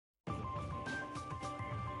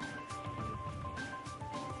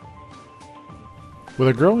With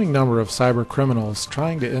a growing number of cyber criminals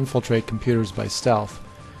trying to infiltrate computers by stealth,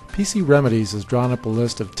 PC Remedies has drawn up a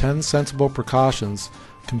list of 10 sensible precautions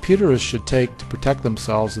computers should take to protect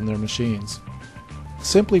themselves and their machines.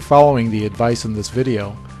 Simply following the advice in this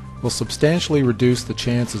video will substantially reduce the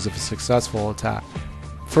chances of a successful attack.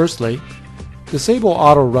 Firstly, disable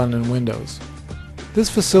auto run in Windows. This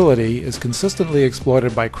facility is consistently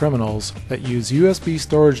exploited by criminals that use USB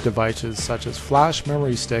storage devices such as flash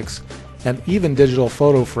memory sticks and even digital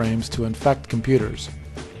photo frames to infect computers.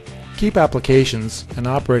 Keep applications and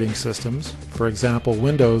operating systems, for example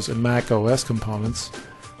Windows and Mac OS components,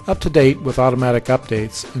 up to date with automatic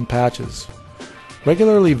updates and patches.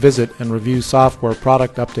 Regularly visit and review software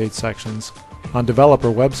product update sections on developer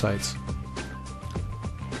websites.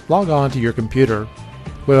 Log on to your computer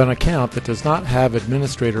with an account that does not have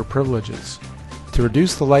administrator privileges to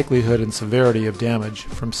reduce the likelihood and severity of damage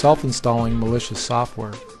from self-installing malicious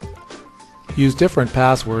software. Use different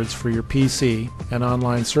passwords for your PC and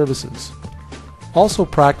online services. Also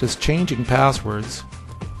practice changing passwords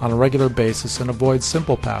on a regular basis and avoid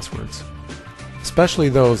simple passwords, especially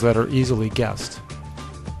those that are easily guessed.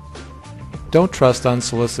 Don't trust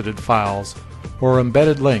unsolicited files or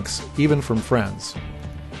embedded links, even from friends.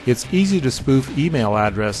 It's easy to spoof email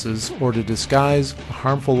addresses or to disguise a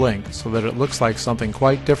harmful link so that it looks like something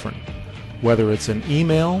quite different, whether it's an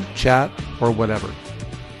email, chat, or whatever.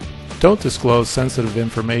 Don't disclose sensitive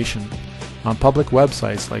information on public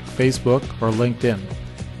websites like Facebook or LinkedIn.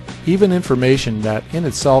 Even information that in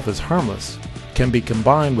itself is harmless can be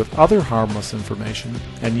combined with other harmless information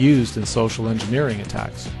and used in social engineering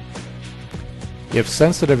attacks. If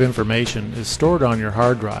sensitive information is stored on your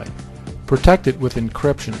hard drive, protect it with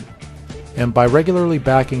encryption and by regularly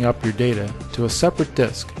backing up your data to a separate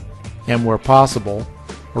disk and, where possible,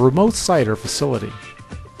 a remote site or facility.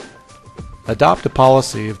 Adopt a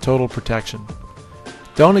policy of total protection.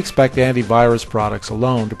 Don't expect antivirus products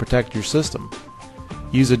alone to protect your system.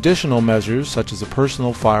 Use additional measures such as a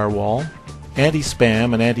personal firewall,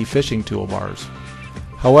 anti-spam and anti-phishing toolbars.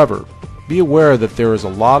 However, be aware that there is a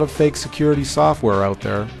lot of fake security software out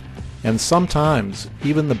there, and sometimes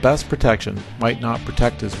even the best protection might not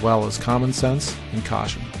protect as well as common sense and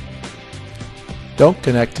caution. Don't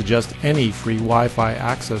connect to just any free Wi-Fi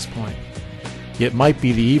access point. It might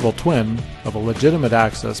be the evil twin of a legitimate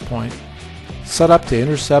access point set up to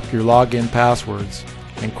intercept your login passwords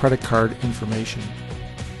and credit card information.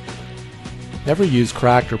 Never use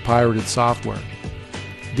cracked or pirated software.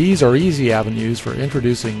 These are easy avenues for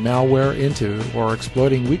introducing malware into or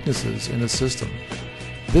exploiting weaknesses in a system.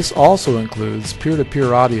 This also includes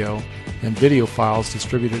peer-to-peer audio and video files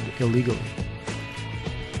distributed illegally.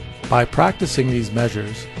 By practicing these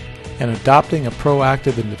measures and adopting a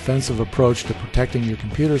proactive and defensive approach to protecting your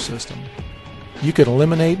computer system, you can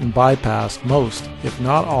eliminate and bypass most, if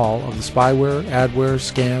not all, of the spyware, adware,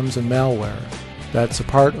 scams, and malware that's a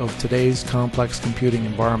part of today's complex computing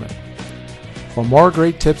environment. For more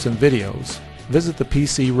great tips and videos, visit the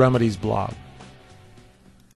PC Remedies blog.